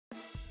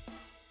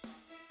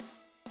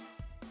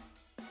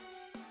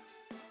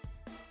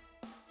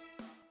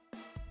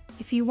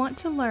If you want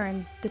to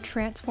learn the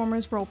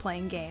Transformers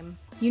role-playing game,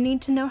 you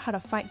need to know how to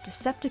fight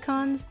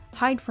Decepticons,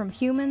 hide from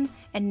humans,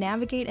 and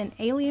navigate an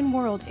alien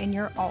world in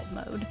your alt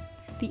mode.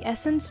 The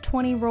Essence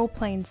 20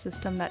 role-playing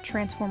system that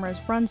Transformers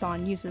runs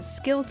on uses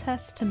skill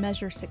tests to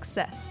measure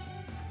success.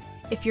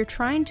 If you're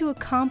trying to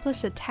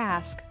accomplish a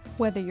task,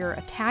 whether you're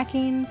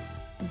attacking,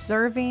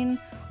 observing,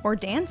 or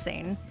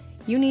dancing,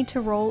 you need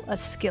to roll a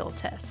skill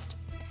test.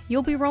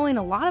 You'll be rolling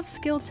a lot of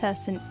skill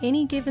tests in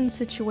any given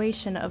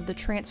situation of the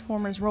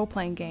Transformers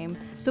role-playing game,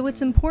 so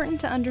it's important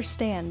to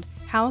understand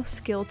how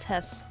skill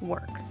tests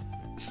work.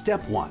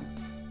 Step 1.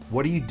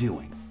 What are you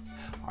doing?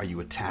 Are you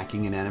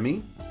attacking an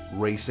enemy?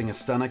 Racing a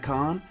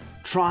Stunticon?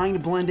 Trying to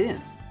blend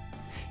in?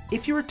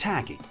 If you're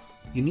attacking,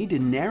 you need to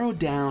narrow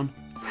down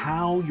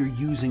how you're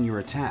using your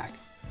attack.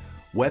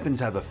 Weapons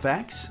have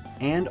effects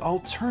and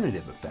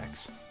alternative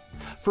effects.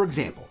 For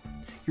example,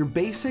 your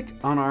basic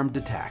unarmed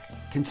attack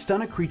can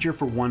stun a creature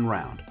for 1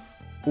 round,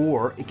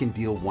 or it can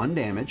deal 1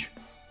 damage,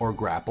 or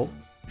grapple,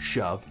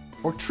 shove,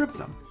 or trip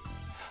them.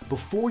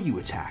 Before you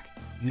attack,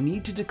 you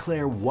need to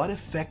declare what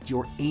effect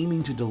you're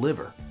aiming to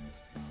deliver.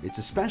 It's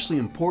especially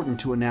important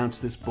to announce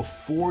this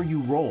before you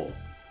roll,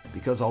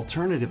 because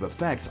alternative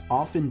effects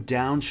often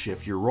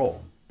downshift your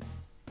roll.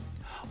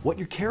 What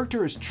your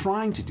character is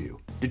trying to do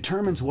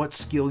determines what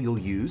skill you'll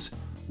use,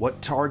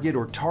 what target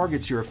or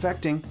targets you're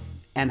affecting,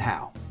 and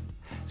how.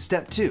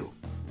 Step 2.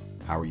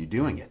 How are you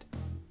doing it?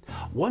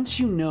 Once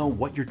you know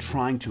what you're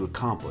trying to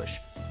accomplish,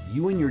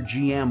 you and your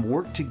GM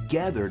work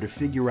together to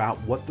figure out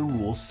what the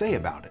rules say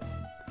about it.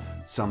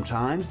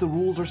 Sometimes the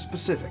rules are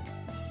specific.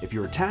 If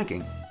you're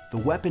attacking, the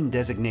weapon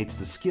designates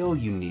the skill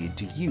you need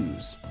to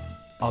use.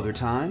 Other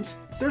times,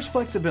 there's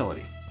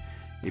flexibility.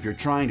 If you're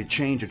trying to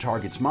change a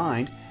target's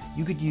mind,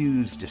 you could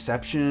use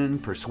deception,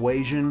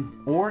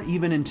 persuasion, or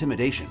even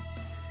intimidation.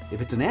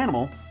 If it's an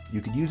animal,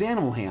 you could use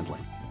animal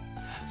handling.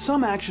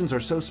 Some actions are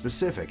so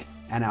specific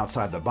and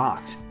outside the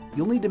box,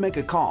 you'll need to make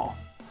a call,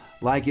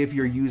 like if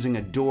you're using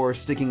a door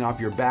sticking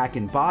off your back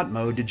in bot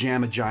mode to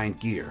jam a giant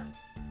gear.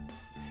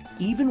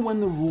 Even when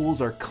the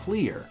rules are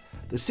clear,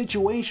 the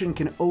situation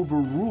can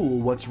overrule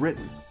what's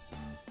written.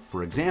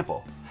 For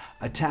example,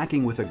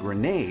 attacking with a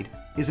grenade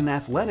is an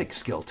athletic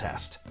skill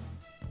test.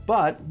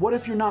 But what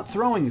if you're not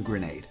throwing a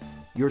grenade?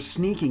 You're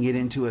sneaking it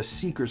into a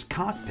seeker's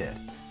cockpit.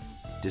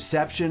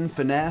 Deception,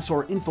 finesse,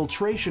 or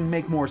infiltration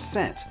make more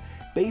sense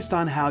based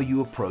on how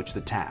you approach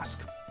the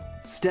task.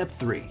 Step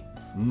 3.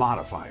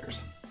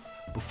 Modifiers.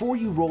 Before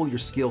you roll your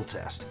skill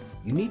test,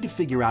 you need to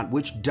figure out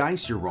which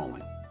dice you're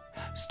rolling.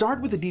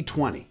 Start with a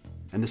d20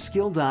 and the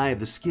skill die of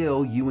the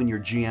skill you and your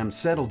GM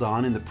settled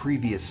on in the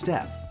previous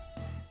step.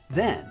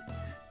 Then,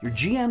 your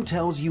GM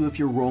tells you if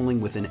you're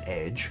rolling with an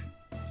edge,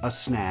 a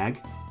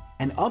snag,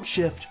 an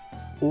upshift,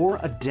 or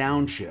a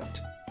downshift.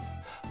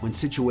 When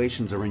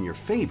situations are in your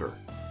favor,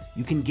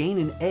 you can gain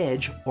an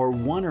edge or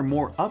 1 or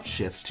more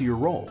upshifts to your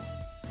roll.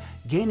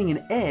 Gaining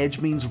an edge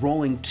means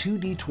rolling 2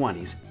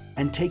 d20s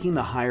and taking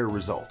the higher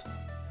result.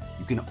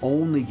 You can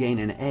only gain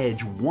an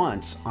edge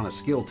once on a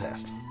skill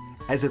test,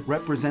 as it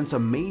represents a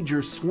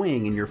major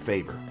swing in your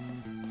favor.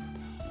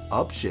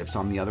 Upshifts,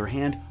 on the other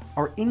hand,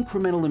 are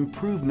incremental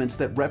improvements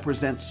that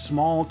represent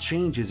small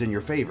changes in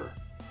your favor.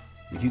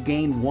 If you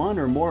gain 1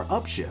 or more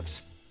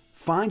upshifts,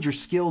 find your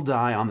skill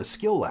die on the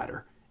skill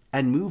ladder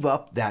and move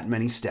up that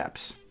many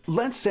steps.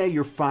 Let's say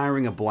you're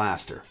firing a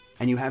blaster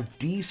and you have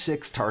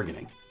D6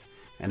 targeting.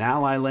 An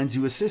ally lends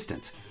you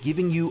assistance,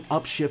 giving you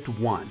upshift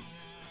 1.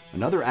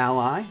 Another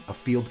ally, a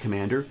field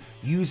commander,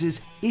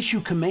 uses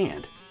issue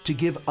command to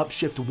give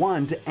upshift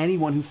 1 to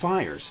anyone who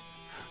fires.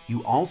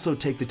 You also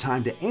take the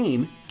time to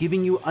aim,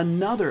 giving you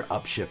another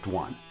upshift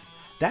 1.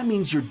 That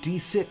means your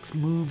D6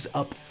 moves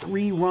up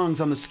 3 rungs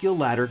on the skill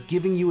ladder,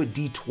 giving you a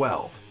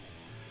D12.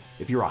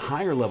 If you're a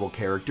higher level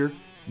character,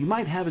 you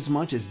might have as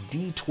much as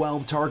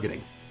D12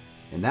 targeting.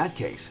 In that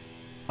case,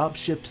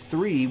 upshift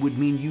 3 would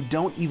mean you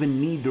don't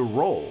even need to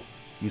roll.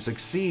 You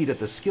succeed at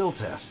the skill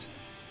test.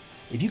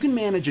 If you can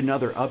manage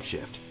another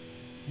upshift,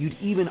 you'd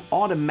even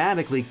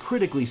automatically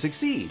critically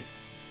succeed.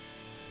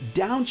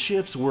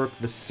 Downshifts work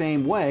the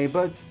same way,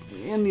 but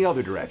in the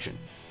other direction.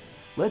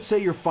 Let's say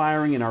you're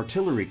firing an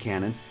artillery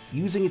cannon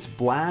using its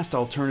blast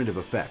alternative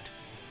effect.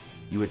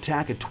 You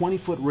attack a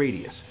 20-foot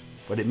radius,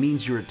 but it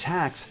means your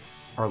attacks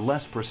are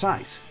less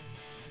precise.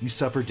 You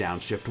suffer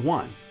downshift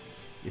 1.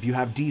 If you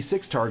have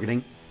D6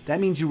 targeting,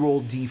 that means you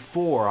roll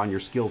D4 on your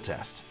skill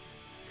test.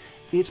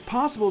 It's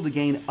possible to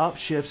gain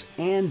upshifts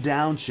and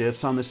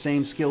downshifts on the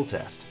same skill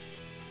test.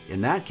 In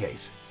that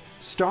case,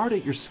 start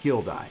at your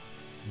skill die,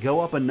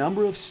 go up a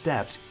number of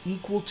steps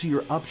equal to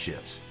your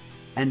upshifts,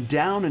 and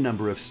down a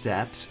number of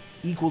steps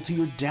equal to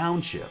your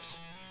downshifts.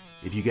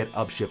 If you get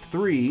upshift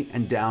 3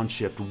 and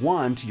downshift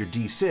 1 to your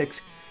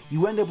D6,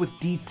 you end up with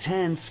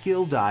D10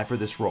 skill die for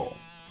this roll.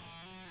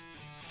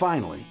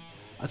 Finally,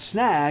 a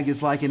snag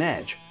is like an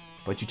edge,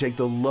 but you take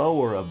the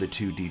lower of the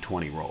 2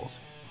 D20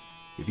 rolls.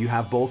 If you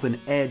have both an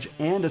edge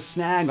and a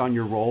snag on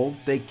your roll,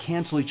 they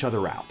cancel each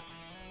other out.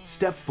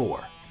 Step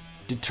 4.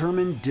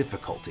 Determine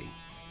difficulty.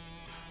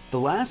 The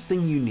last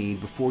thing you need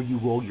before you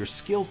roll your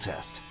skill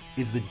test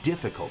is the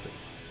difficulty.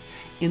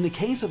 In the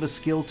case of a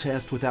skill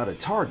test without a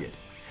target,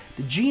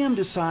 the GM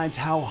decides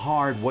how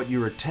hard what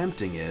you're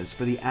attempting is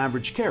for the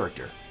average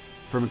character,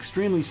 from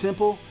extremely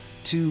simple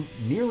to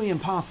nearly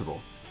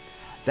impossible.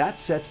 That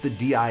sets the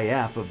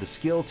DIF of the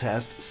skill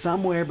test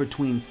somewhere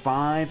between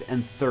 5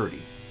 and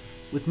 30,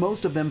 with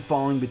most of them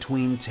falling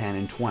between 10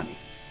 and 20.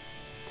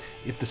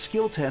 If the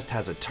skill test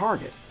has a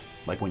target,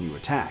 like when you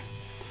attack,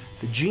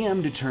 the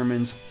GM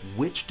determines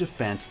which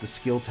defense the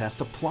skill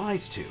test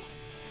applies to.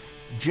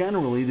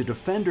 Generally, the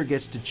defender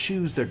gets to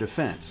choose their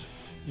defense,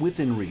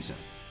 within reason.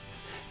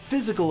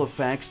 Physical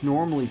effects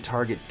normally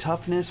target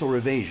toughness or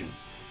evasion,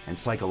 and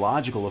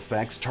psychological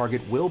effects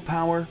target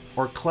willpower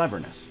or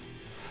cleverness.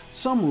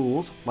 Some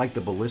rules, like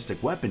the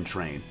ballistic weapon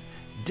train,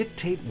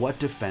 dictate what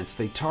defense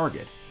they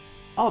target.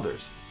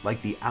 Others,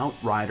 like the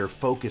Outrider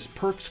Focus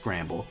Perk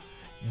Scramble,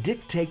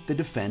 dictate the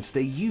defense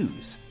they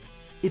use.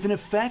 If an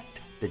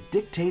effect that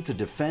dictates a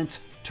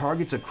defense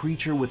targets a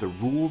creature with a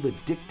rule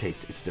that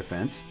dictates its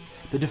defense,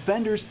 the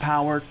defender's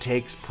power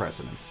takes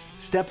precedence.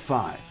 Step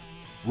 5.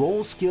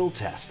 Roll skill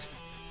test.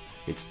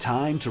 It's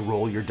time to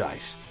roll your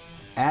dice.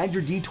 Add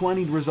your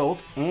d20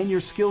 result and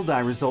your skill die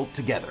result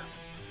together.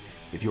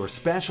 If you are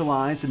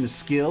specialized in the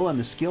skill and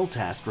the skill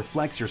test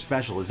reflects your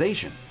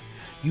specialization,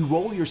 you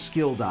roll your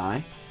skill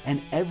die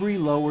and every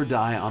lower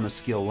die on the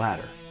skill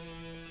ladder.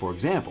 For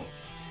example,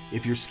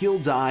 if your skill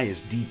die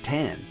is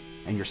d10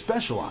 and you're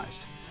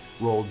specialized,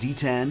 roll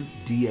d10,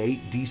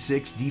 d8,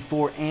 d6,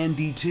 d4, and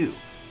d2.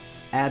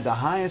 Add the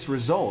highest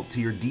result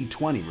to your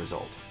d20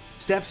 result.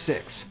 Step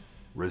 6.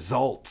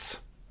 Results.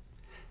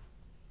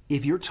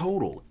 If your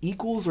total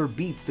equals or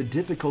beats the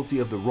difficulty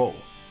of the roll,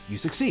 you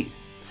succeed.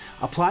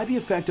 Apply the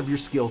effect of your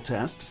skill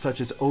test, such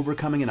as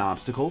overcoming an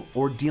obstacle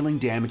or dealing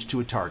damage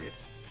to a target.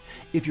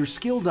 If your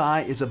skill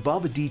die is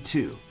above a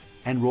d2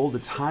 and rolled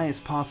its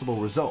highest possible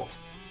result,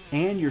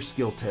 and your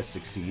skill test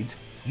succeeds,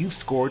 you've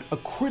scored a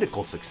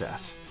critical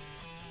success.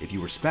 If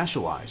you were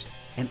specialized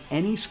and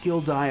any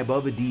skill die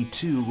above a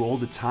d2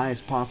 rolled its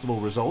highest possible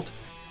result,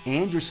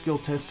 and your skill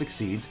test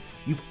succeeds,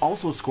 you've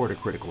also scored a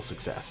critical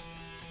success.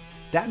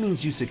 That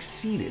means you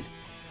succeeded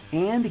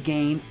and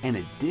gain an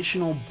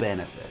additional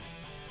benefit.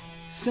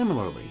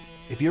 Similarly,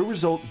 if your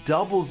result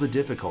doubles the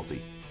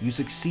difficulty, you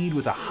succeed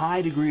with a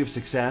high degree of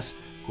success,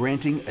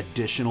 granting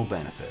additional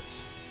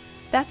benefits.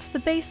 That's the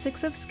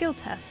basics of skill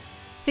tests.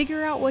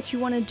 Figure out what you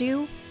want to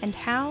do and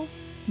how,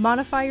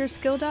 modify your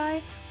skill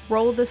die,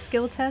 roll the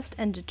skill test,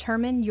 and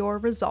determine your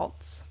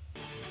results.